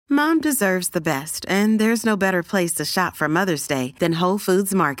Mom deserves the best, and there's no better place to shop for Mother's Day than Whole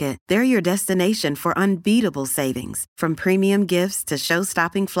Foods Market. They're your destination for unbeatable savings, from premium gifts to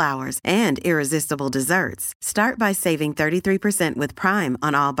show-stopping flowers and irresistible desserts. Start by saving 33% with Prime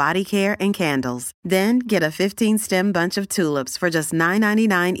on all body care and candles. Then get a 15-stem bunch of tulips for just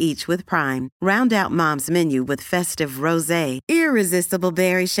 $9.99 each with Prime. Round out Mom's menu with festive rosé, irresistible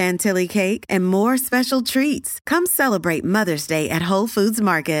berry chantilly cake, and more special treats. Come celebrate Mother's Day at Whole Foods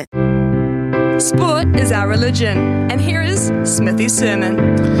Market. Sport is our religion, and here is Smithy's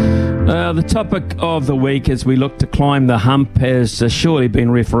sermon. The topic of the week as we look to climb the hump has surely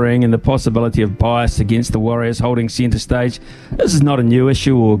been refereeing and the possibility of bias against the Warriors holding centre stage. This is not a new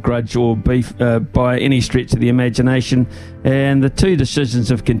issue or grudge or beef by any stretch of the imagination, and the two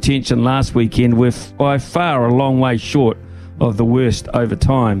decisions of contention last weekend were by far a long way short of the worst over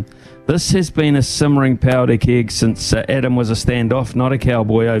time. This has been a simmering powder keg since Adam was a standoff, not a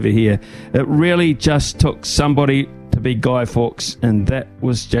cowboy over here. It really just took somebody to be Guy Fawkes, and that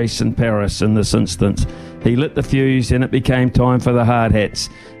was Jason Paris in this instance. He lit the fuse and it became time for the hard hats.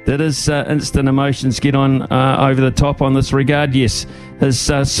 Did his instant emotions get on over the top on this regard? Yes. His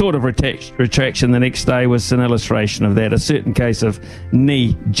sort of retraction the next day was an illustration of that, a certain case of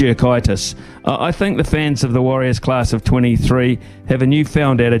knee jerkitis. I think the fans of the Warriors class of 23 have a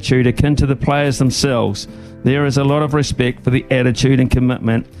newfound attitude akin to the players themselves. There is a lot of respect for the attitude and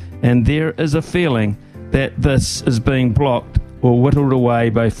commitment, and there is a feeling that this is being blocked or whittled away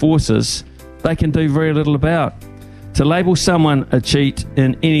by forces they can do very little about. To label someone a cheat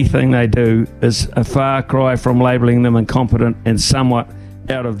in anything they do is a far cry from labelling them incompetent and somewhat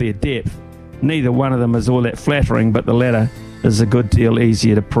out of their depth. Neither one of them is all that flattering, but the latter is a good deal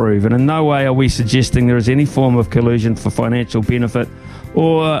easier to prove. And in no way are we suggesting there is any form of collusion for financial benefit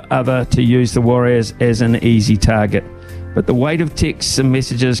or other to use the Warriors as an easy target. But the weight of texts and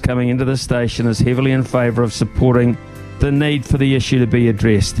messages coming into the station is heavily in favour of supporting the need for the issue to be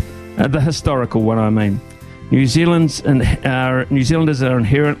addressed. The historical one, I mean. New Zealanders are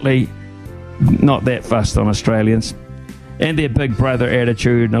inherently not that fussed on Australians, and their big brother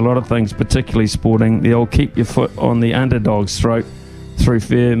attitude and a lot of things, particularly sporting, they'll keep your foot on the underdog's throat through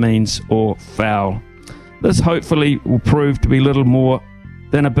fair means or foul. This hopefully will prove to be little more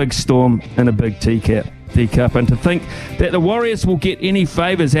than a big storm in a big teacup. And to think that the Warriors will get any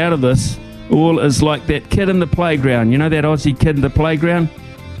favours out of this all is like that kid in the playground. You know that Aussie kid in the playground?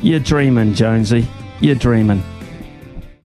 You're dreaming, Jonesy. You're dreaming.